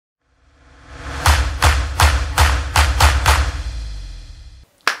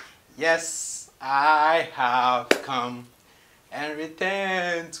Yes, I have come and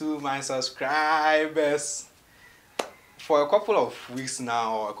returned to my subscribers. For a couple of weeks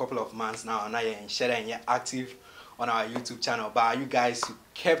now, or a couple of months now, and I am sharing active on our YouTube channel. But you guys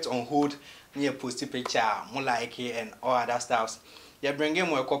kept on hold, me posting picture, more like it, and all other stuffs. You're bringing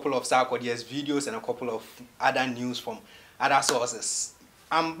more a couple of sarcodias videos and a couple of other news from other sources.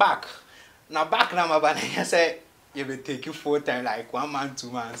 I'm back. Now but I say it will take you 4 times, like 1 month, 2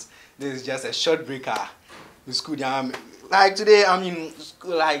 months. This is just a short breaker. The school, like today I'm in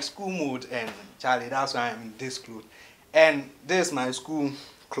school, like school mode, and Charlie, that's why I'm in this clothes. And this is my school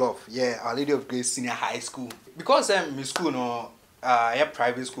cloth. Yeah, Our Lady of Grace Senior High School. Because my school no, a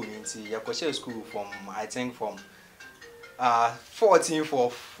private school, I go school from I think from 14th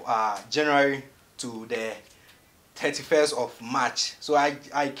of January to the 31st of March. So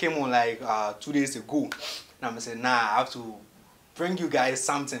I came on like 2 days ago. And I said, nah, I have to bring you guys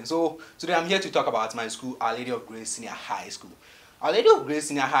something. So today I'm here to talk about my school, Our Lady of Grace Senior High School. Our Lady of Grace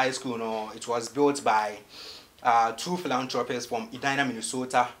Senior High School, no, it was built by 2 philanthropists from Edina,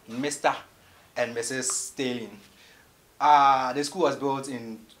 Minnesota, Mr. and Mrs. Stalin. The school was built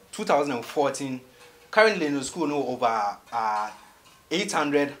in 2014. Currently in the school, no, over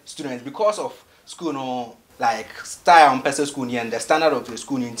 800 students. Because of school, no, like style and person school and the standard of the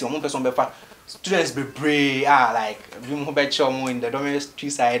school, students be brave, like being in the dormitory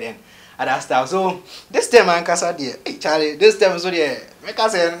side and other stuff. So this time I'm hey Charlie, this time so there, make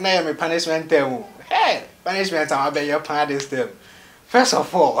us say name punishment term. Hey, punishment I'm be your part this term. First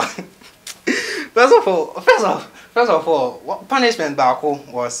of all, what punishment back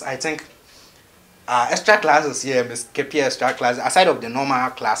was, I think, extra classes here, Miss KP extra classes aside of the normal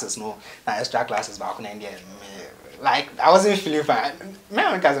classes, no, extra classes back in India. Like I wasn't feeling fine.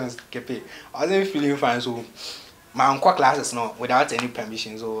 My cousins KP, I wasn't feeling fine, so my uncle classes no without any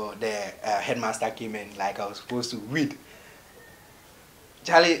permission. So the headmaster came in, like I was supposed to read.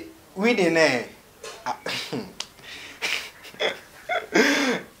 Charlie, read in there.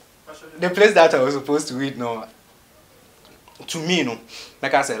 The place that I was supposed to read, no, to me, no,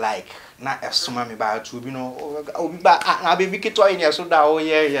 like I said, like not a summer me by to, you know, I'll be back. I'll be Vicky toy in here, so that oh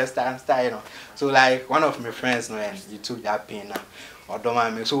yeah, yes, style, you know. So like one of my friends, no, and you took that pain now, or don't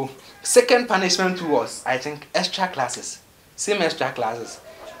mind me. So second punishment was, I think, extra classes, same extra classes,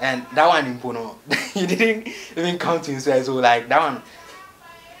 and that one in Pono, you didn't even count inside. So like that one,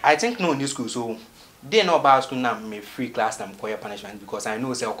 I think no new school, so. They know about school now, me free class them call punishment because I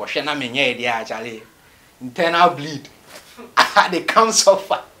know say okoshena me nye dey actually internal bleed. They come so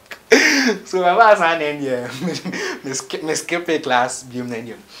far. So I was an here, me skip a class, be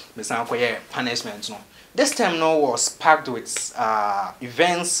me say call punishment no. This time no was packed with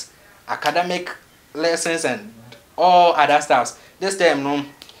events, academic lessons and all other stuffs. This time no,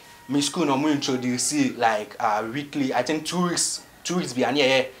 me school no me introduce like weekly, I think 2 weeks be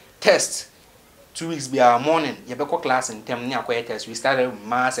an test. 2 weeks be our morning. You have a class in term near test. We started with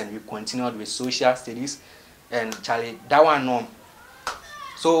maths and we continued with social studies. And Charlie, that one no.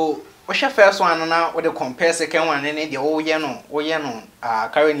 So what's your first one now? What the compare second one and then the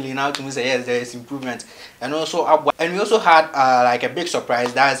currently now to me say yes, there is improvement. And also we also had like a big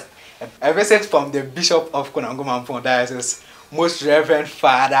surprise. That's a visit from the Bishop of Konangoma from Diocese, Most Reverend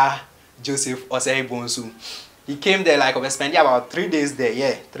Father Joseph Osei Bonsu. He came there like we spent about 3 days there.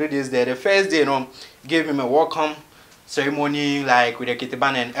 Yeah, 3 days there. The first day, you know, gave him a welcome ceremony, like with the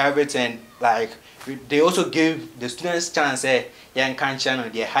kitiban and everything. Like they also gave the students chance. Young cancer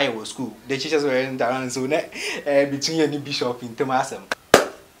on their higher school. The teachers were in around so between any bishop in Thomasem.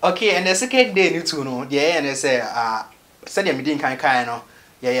 Okay, and the second day, you two know, yeah, and they say said the meeting kind of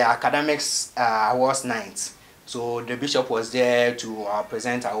academics awards night. So the bishop was there to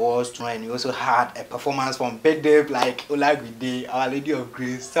present awards to, and he also had a performance from birthday like Olagide, Our Lady of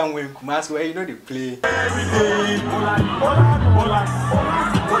Grace, somewhere in Kumasi where you know they play. Okay,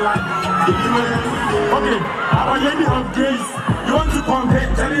 Our Lady of Grace, you want to come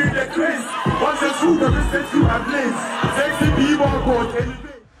here, tell you the grace. What's the truth of the set you at place? Sexy people go.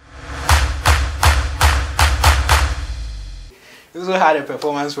 He also had a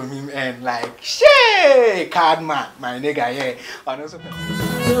performance from him and like, shay, card man, my nigga, yeah. And also, if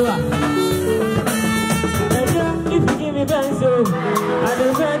you give me pencil, I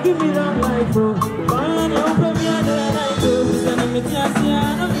don't say give me long life. I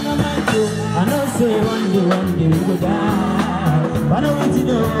know say one day we go die. But I want to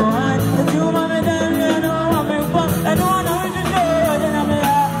know, if you want me down, you know I'm a fuck. I don't want to know, then I'm a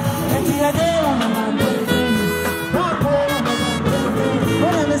until I day on my mind.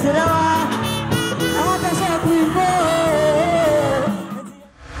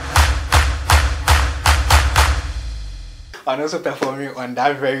 and also performing on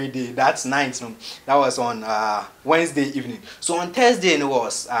that very day. That's 9th. No? That was on Wednesday evening. So on Thursday it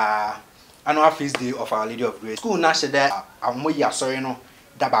was annual feast day of Our Lady of Grace. School na shede amoya sorry no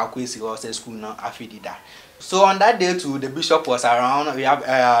daba kwesi was school na afidida. So on that day too, the bishop was around. We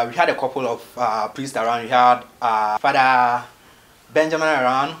had a couple of priests around. We had Father Benjamin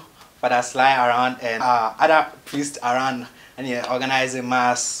around, Father Sly around, and other priests around, and organizing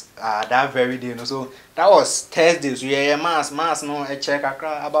mass that very day. You know? So that was Thursday. So yeah, mass no a check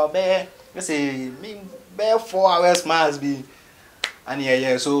about let's say 4 hours mass be, and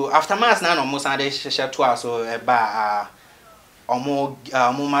yeah. So after mass now almost Sunday share 2 hours so more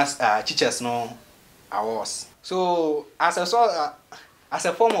mass teachers no. Hours. So as a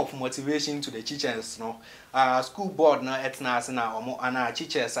form of motivation to the teachers, no, school board no etna and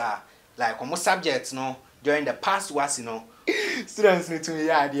teachers are like almost subjects no during the past was students need to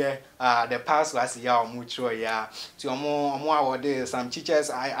the past was much to some teachers.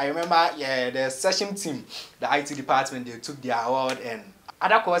 I remember the session team, the IT department, they took the award, and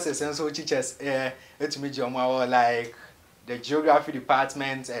other courses and so teachers to me like the geography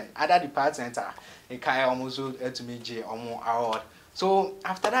department and other departments are almost to me award. So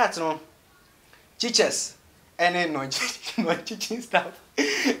after that, teachers and then no teaching staff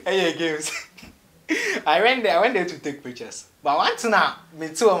and games. I went there to take pictures. But once now, me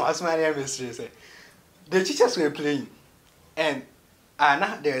too, as my name is the teachers were playing, and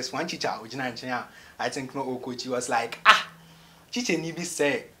now there's one teacher, which I think no coach, he was like, teacher need be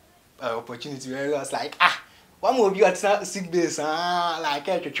say opportunity. I was like, one will be at sick days, like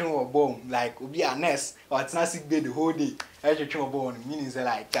a or bone, like will be a nurse or it's not sick day the whole day. Or bone meaning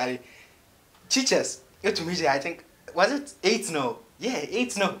like Charlie. Teachers, to me, I think was it 8 no? Yeah,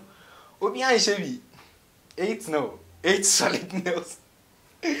 8 no. Obi and Chevy 8 no, 8 solid nails.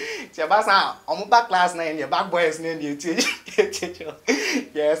 Chabasa, on back class 9, your back boys name you teach.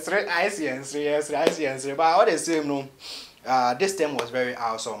 Yes, I see answer. But all the same, no. This term was very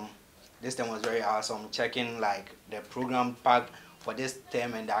awesome. Checking like the program pack for this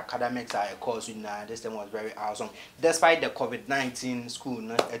term and the academics are a course in this term was very awesome. Despite the COVID-19 school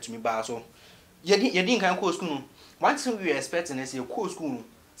not at me bar so you didn't can go school. One thing we expecting is your course school.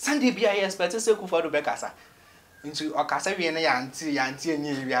 Sunday be I expect to say for the Becasa. Into Ocasa and auntie and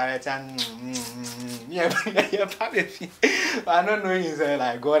we are at I don't know is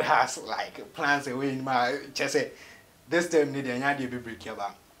like God has like plans away in my just say this term need a be break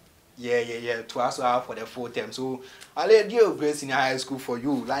about. Yeah. To also have for the 4th term. So I let you grace in high school for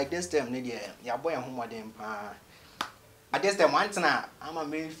you. Like this term, your boy and home them. At this time, once now, I'm a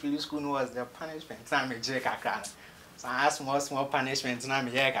main field school was the punishment. Time a Jake can. So I ask small punishment. Now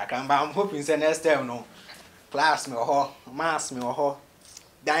me but I'm hoping the next term no class me or mass me or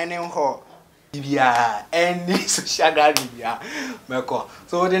dining hall. Any social media.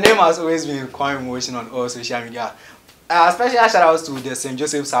 So the name has always been quite emotional on all social media. Special shout outs to the St.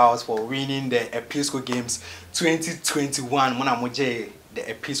 Joseph's House for winning the Episcopal Games 2021. Monamoje the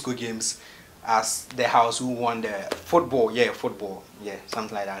Episcopal Games as the house who won the football,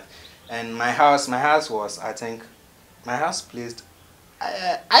 something like that. And my house was, I think, my house placed.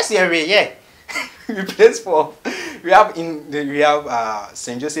 I see a way, we placed for. We have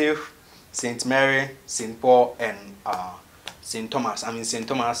St. Joseph, St. Mary, St. Paul, and St. Thomas,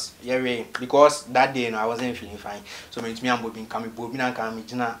 because that day I wasn't feeling fine. So me and Bobin coming,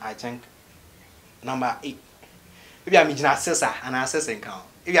 I think number 8. Maybe I'm in 6 and I say count.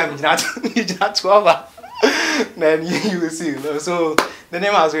 If I'm in 12, then you will see. So the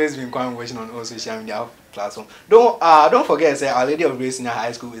name has always been quite watching on all social media platform. Don't forget, say Our Lady of Grace Senior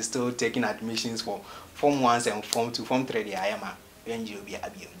High School is still taking admissions for Form 1s and Form 2, Form 3. I am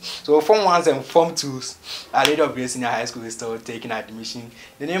so Form 1s and Form 2s, Our Lady of Grace Senior High School is still taking admission.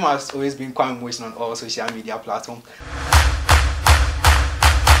 The name has always been quite emotional on all social media platforms.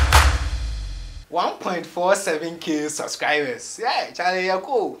 1.47k subscribers. Yeah, Charlie, you're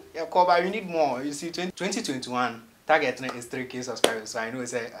cool, but we need more. You see, 2021 target is 3k subscribers. So I know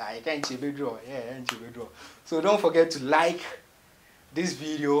it's I can't draw. So don't forget to like this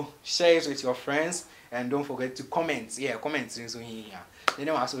video, share it with your friends. And don't forget to comment. Comment. So here. The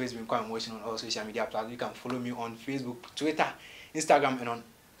name has always been quite emotional on all social media platforms. You can follow me on Facebook, Twitter, Instagram, and on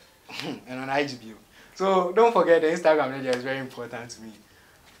IGB. So don't forget the Instagram media is very important to me.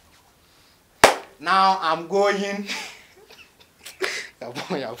 Now I'm going.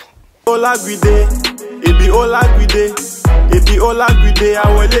 All agree, it be all agree,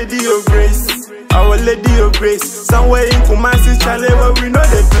 Our Lady of Grace, Our Lady of Grace. Somewhere in Kumasi, Chale, where we know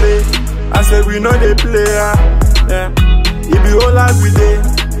they play. I said we know they play, yeah. It be all agree,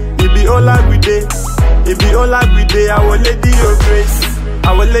 It be all like we day, our lady of grace.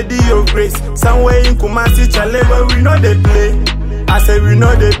 Our lady of grace. Somewhere in Kumasi, Chale, where we know they play. I say we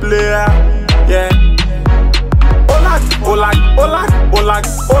know they play, yeah. Olak, Olak, Olak, Olak,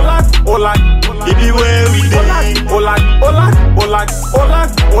 Olak, Olak. It be where we day. Olak, Olak, Olak, Olak,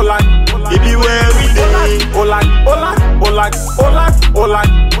 Olak. It be where we day. Olak, Olak, Olak, Olak, Olak.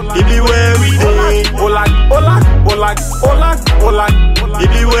 It be where we day. Olak, Olak, Olak, Olak, Olak. It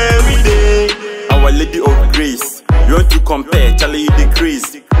be where we day. Our lady of grace. You want to compare, Charlie, you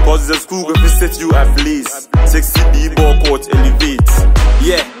decrease. Cause the school will set you at least. Sexy b-ball court elevate.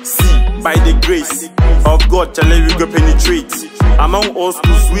 Yeah, see, by the grace of God, Charlie, we go penetrate. Among all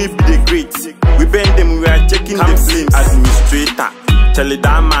schools, we be the great. We bend them, we are checking the flames. Administrator, Charlie,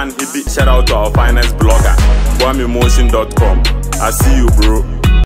 that man, he be shout out to our finance blogger, BoamEmotion.com. I see you, bro.